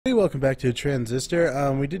Hey, welcome back to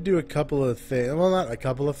Transistor. We did do a couple of things. Well, not a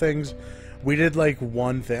couple of things. We did like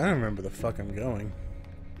one thing. I don't remember the fuck I'm going.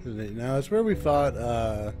 Now it's where we fought.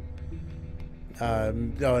 Oh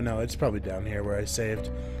no, it's probably down here where I saved.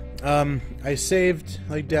 I saved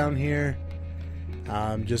like down here,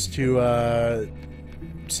 just to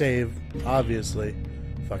save. Obviously,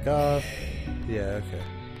 fuck off. Yeah, okay.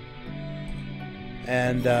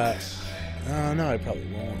 And oh no, I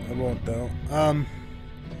probably won't. I won't though.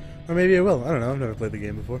 Or maybe I will. I don't know. I've never played the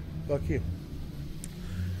game before. Fuck you.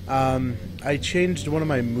 I changed one of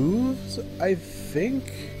my moves, I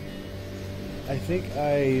think. I think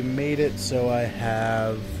I made it so I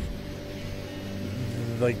have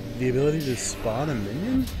like the ability to spawn a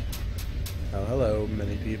minion? Oh, hello,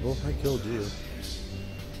 many people. I killed you.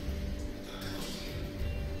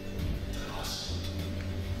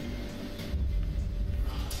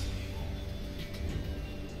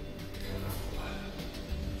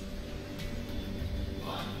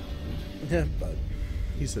 Yeah, bud.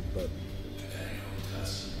 He said bud.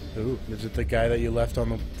 Ooh, is it the guy that you left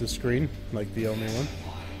on the screen? Like the only one?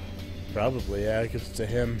 Probably, yeah, because it's a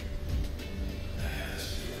him.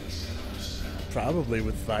 Probably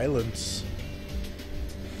with violence.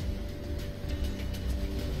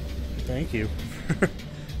 Thank you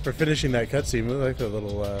for finishing that cutscene. We like a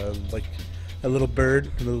little bird,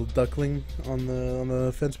 a little duckling on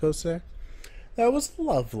the fence post there. That was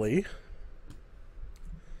lovely.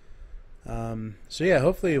 So yeah,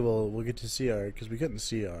 hopefully we'll get to see because we couldn't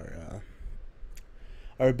see our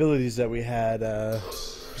abilities that we had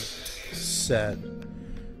set.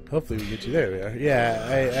 Hopefully we get to there. We are. Yeah,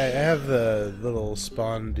 I have the little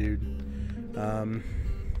spawn dude.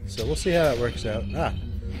 So we'll see how that works out.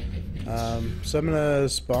 So I'm gonna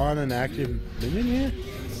spawn an active minion here.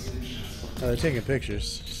 Oh, they're taking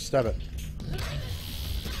pictures. Stop it.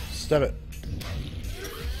 Stop it.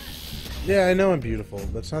 Yeah, I know I'm beautiful.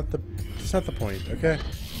 That's not the point, okay?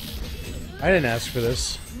 I didn't ask for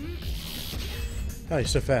this. Oh, you're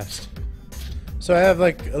so fast. So I have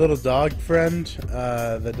like a little dog friend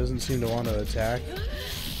that doesn't seem to want to attack.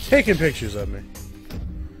 Taking pictures of me.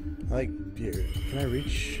 Like, here. Can I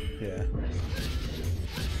reach? Yeah.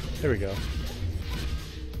 There we go.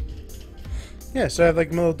 Yeah, so I have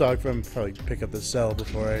like my little dog friend. Probably pick up the cell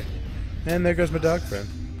before I... And there goes my dog friend.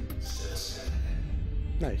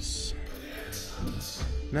 Nice.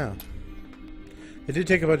 No. I did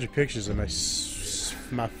take a bunch of pictures of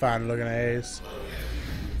my fine looking ass.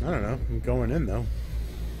 I don't know. I'm going in though.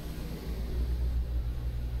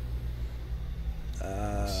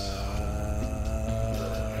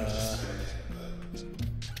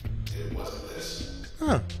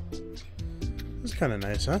 Huh. That's kind of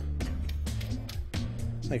nice, huh?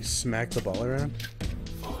 Like smack the ball around.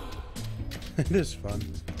 It is fun.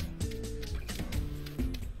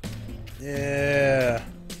 Yeah.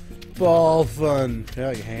 Ball fun. Yeah,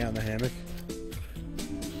 I can hang out in the hammock.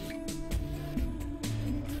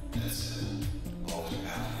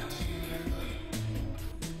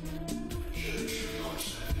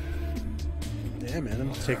 Yeah, man, I'm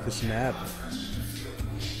gonna take this nap.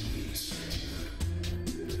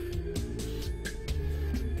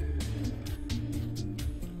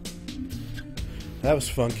 That was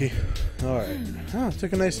funky. Alright. Oh, I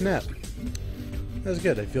took a nice nap. That was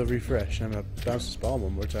good. I feel refreshed. I'm gonna bounce this ball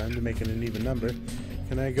one more time to make it an even number.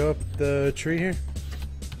 Can I go up the tree here?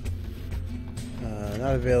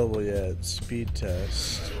 Not available yet. Speed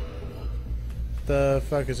test. What the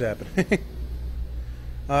fuck is happening?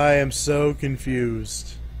 I am so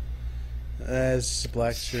confused. As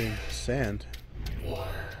black string sand.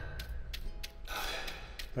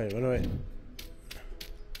 Wait, what do I...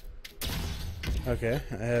 Okay,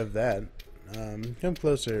 I have that. Come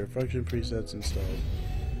closer. Function presets installed.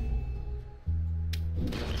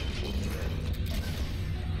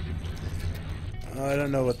 Oh, I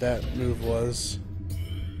don't know what that move was.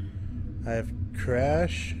 I have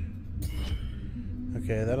crash.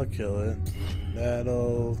 Okay, that'll kill it.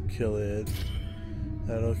 That'll kill it.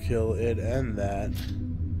 That'll kill it and that.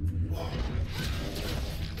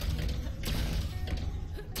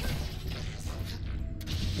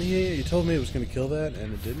 Yeah, you told me it was gonna kill that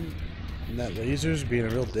and it didn't? And that laser's being a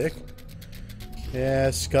real dick?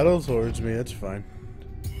 Yeah, scuttle towards me, that's fine.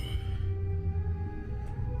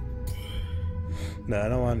 No, I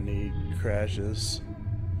don't want any crashes.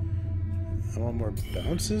 I want more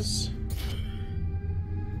bounces.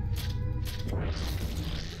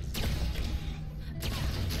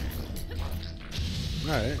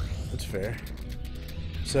 Alright, that's fair.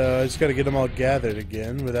 So I just gotta get them all gathered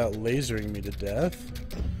again without lasering me to death.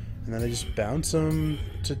 And then I just bounce them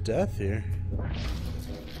to death here.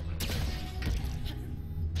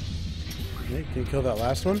 Hey, can you kill that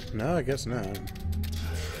last one? No, I guess not.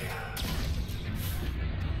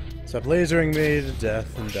 Stop lasering me to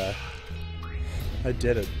death and die. I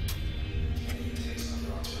did it.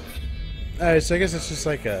 Alright, so I guess it's just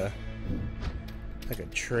like a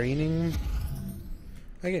training.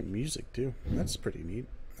 I get music too. That's pretty neat.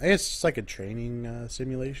 I guess it's like a training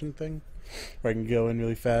simulation thing where I can go in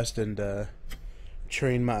really fast and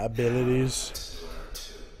train my abilities.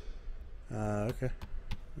 Okay.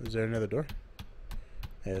 Is there another door?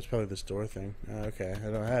 Yeah, it's probably this door thing. Okay,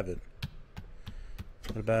 I don't have it.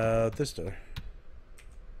 What about this door?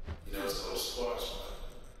 You know, it's a little squash,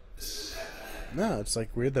 but this is that bad. No, it's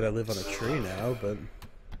like weird that I live on a tree now, but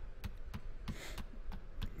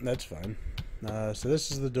that's fine. So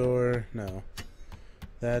this is the door. No,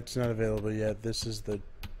 that's not available yet. This is the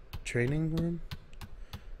training room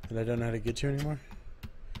that I don't know how to get to anymore.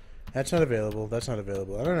 That's not available. That's not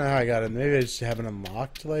available. I don't know how I got it. Maybe I just haven't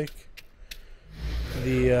unlocked like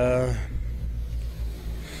the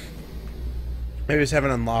maybe I just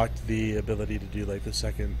haven't unlocked the ability to do like the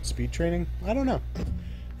second speed training. I don't know.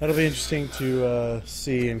 That'll be interesting to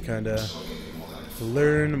see and kind of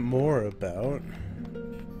learn more about.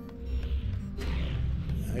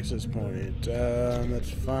 Access point. That's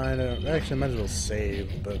fine. Actually, I might as well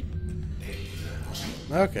save, but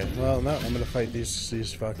okay. Well, no, I'm gonna fight these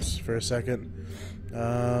fucks for a second.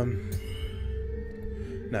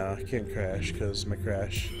 No, I can't crash because my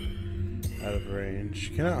crash out of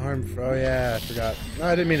range. Cannot harm. Oh yeah, I forgot. No,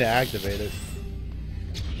 I didn't mean to activate it.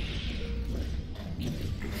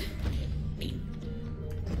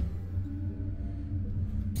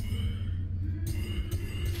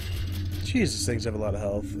 Jesus, things have a lot of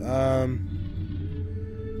health.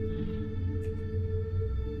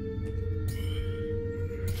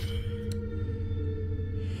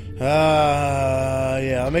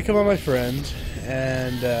 Yeah, I'll make him on my friend,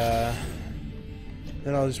 and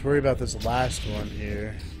then I'll just worry about this last one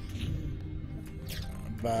here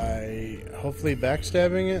by hopefully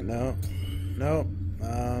backstabbing it. No, no.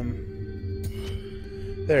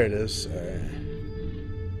 There it is. All right.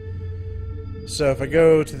 So if I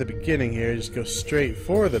go to the beginning here, just go straight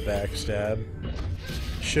for the backstab,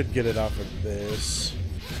 should get it off of this.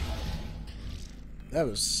 That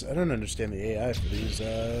was... I don't understand the AI for these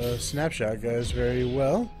snapshot guys very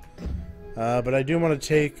well. But I do want to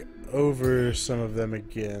take over some of them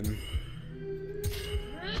again.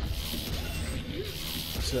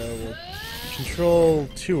 So we'll control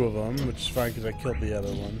 2 of them, which is fine because I killed the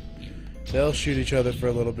other one. They'll shoot each other for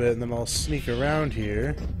a little bit, and then I'll sneak around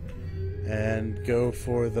here and go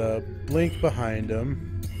for the blink behind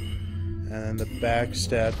them, and the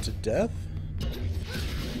backstab to death.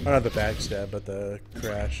 Oh, not the backstab, but the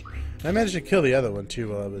crash. And I managed to kill the other one too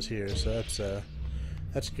while I was here, so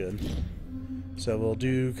that's good. So we'll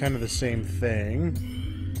do kind of the same thing,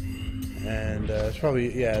 and it's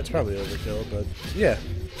probably overkill, but yeah,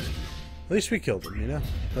 at least we killed him, you know.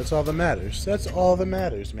 That's all that matters. That's all that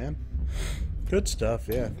matters, man. Good stuff,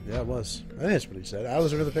 yeah. Yeah, it was. I think that's what he said. I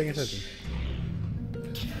wasn't really paying attention.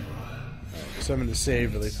 Alright, so I'm going to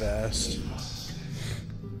save really fast.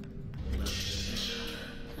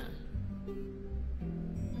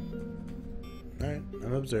 Alright,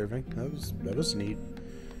 I'm observing. That was neat.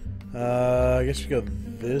 I guess we go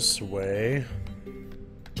this way.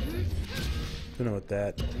 Don't know what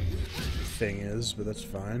that thing is, but that's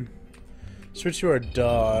fine. Switch to our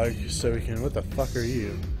dog so we can... What the fuck are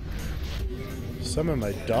you? Summon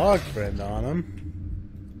my dog friend on him.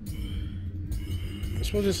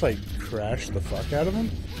 This will just like crash the fuck out of him.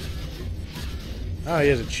 Oh, he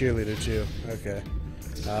has a cheerleader too. Okay.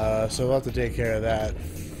 So we'll have to take care of that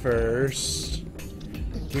first.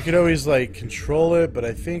 We could always like control it, but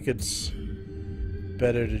I think it's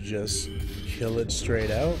better to just kill it straight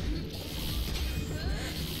out.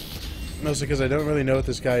 Mostly because I don't really know what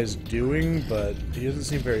this guy is doing, but he doesn't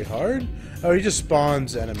seem very hard. Oh, he just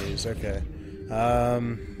spawns enemies. Okay.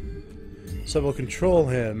 So we'll control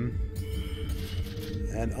him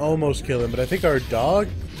and almost kill him, but I think our dog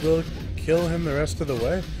will kill him the rest of the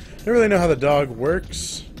way. I don't really know how the dog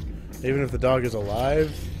works, even if the dog is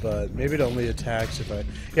alive, but maybe it only attacks if I...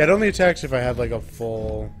 Yeah, it only attacks if I have like a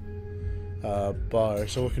full bar.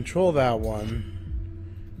 So we'll control that one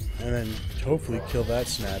and then hopefully kill that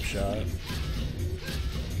snapshot.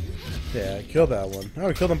 Yeah, kill that one. Oh,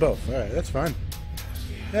 we killed them both. Alright, that's fine.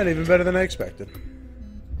 And even better than I expected.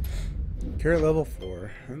 Current level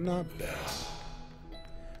 4. Not bad.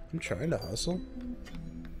 I'm trying to hustle.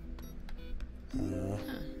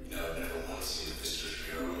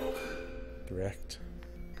 Correct.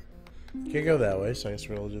 Can't go that way, so I guess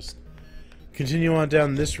we'll just continue on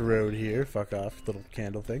down this road here. Fuck off, little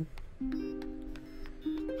candle thing.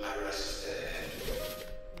 High rises dead ahead.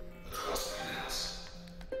 Across the canals.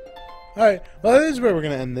 Alright, well that is where we're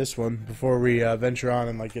going to end this one before we venture on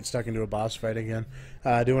and like get stuck into a boss fight again.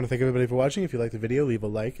 I do want to thank everybody for watching. If you like the video, leave a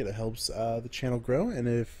like. It helps the channel grow. And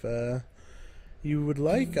if you would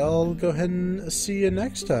like, I'll go ahead and see you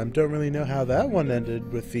next time. Don't really know how that one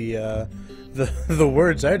ended with the the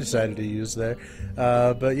words I decided to use there.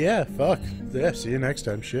 But yeah, fuck. Yeah, see you next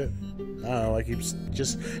time. Shit. I don't know, I keep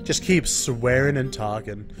just keep swearing and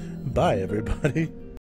talking. Bye, everybody.